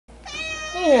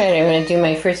Alright, I'm going to do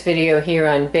my first video here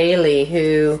on Bailey,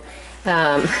 who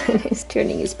is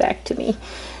turning his back to me.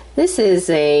 This is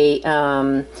a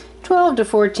 12 to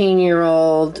 14 year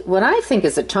old, what I think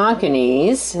is a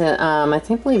Tonkinese.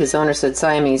 I believe his owner said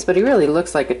Siamese, but he really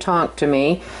looks like a Tonk to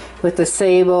me, with the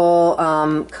sable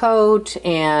coat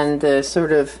and the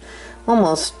sort of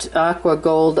almost aqua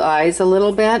gold eyes a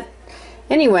little bit.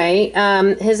 Anyway,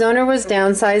 his owner was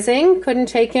downsizing, couldn't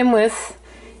take him with,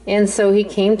 and so he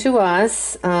came to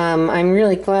us. I'm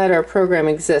really glad our program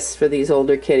exists for these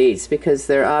older kitties because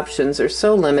their options are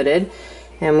so limited,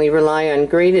 and we rely on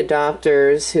great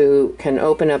adopters who can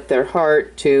open up their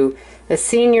heart to a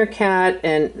senior cat,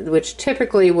 and which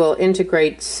typically will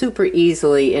integrate super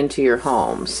easily into your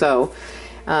home. So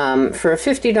for a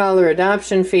 $50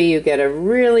 adoption fee, you get a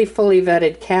really fully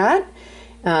vetted cat.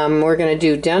 We're going to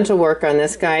do dental work on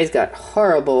this guy. He's got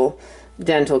horrible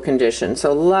dental condition,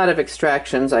 so a lot of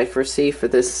extractions I foresee for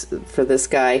this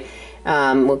guy.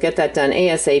 We'll get that done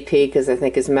ASAP because I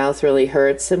think his mouth really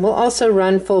hurts, and we'll also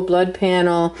run full blood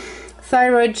panel,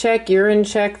 thyroid check, urine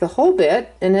check, the whole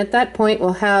bit, and at that point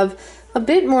we'll have a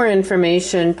bit more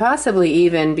information, possibly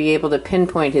even be able to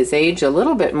pinpoint his age a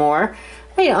little bit more.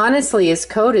 Hey, honestly, his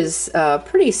coat is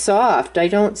pretty soft. I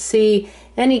don't see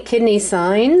any kidney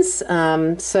signs,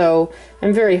 so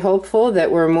I'm very hopeful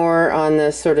that we're more on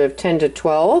the sort of 10 to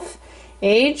 12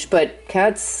 age, but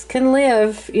cats can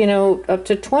live, you know, up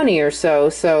to 20 or so.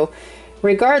 So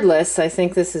regardless, I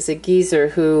think this is a geezer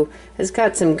who has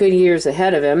got some good years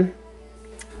ahead of him,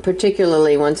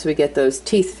 particularly once we get those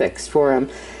teeth fixed for him.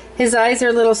 His eyes are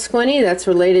a little squinty. That's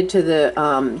related to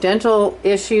the dental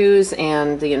issues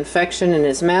and the infection in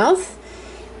his mouth.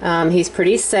 He's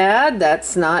pretty sad.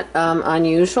 That's not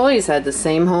unusual. He's had the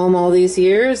same home all these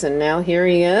years, and now here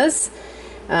he is.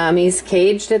 He's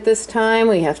caged at this time.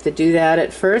 We have to do that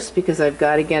at first because I've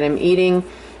got to get him eating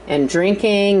and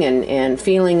drinking and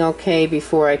feeling okay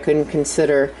before I couldn't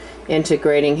consider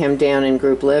integrating him down in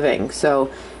group living.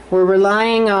 So we're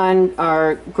relying on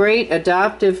our great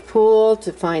adoptive pool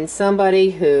to find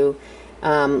somebody who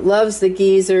loves the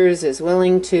geezers, is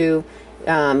willing to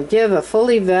give a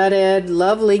fully vetted,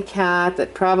 lovely cat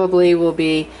that probably will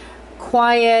be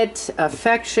quiet,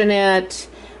 affectionate,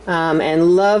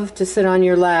 and love to sit on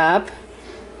your lap,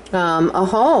 a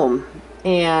home.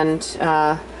 And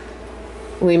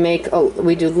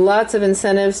we do lots of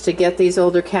incentives to get these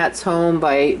older cats home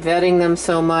by vetting them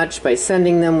so much, by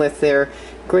sending them with their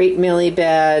great millie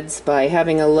beds, by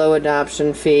having a low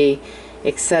adoption fee,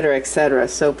 etc., etc.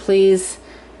 So please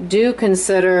do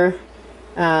consider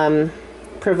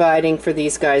providing for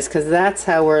these guys, because that's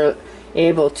how we're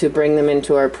able to bring them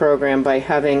into our program, by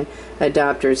having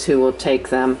adopters who will take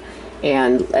them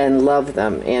and love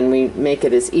them, and we make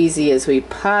it as easy as we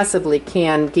possibly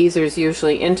can. Geezers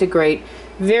usually integrate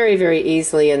very, very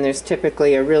easily, and there's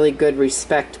typically a really good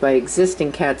respect by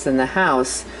existing cats in the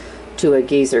house to a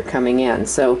geezer coming in.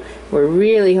 So we're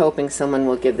really hoping someone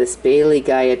will give this Bailey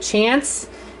guy a chance.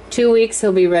 2 weeks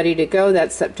he'll be ready to go.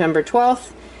 That's September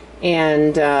 12th.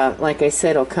 And like I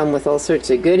said, it'll come with all sorts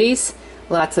of goodies,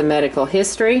 lots of medical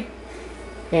history,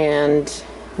 and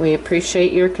we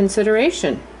appreciate your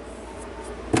consideration.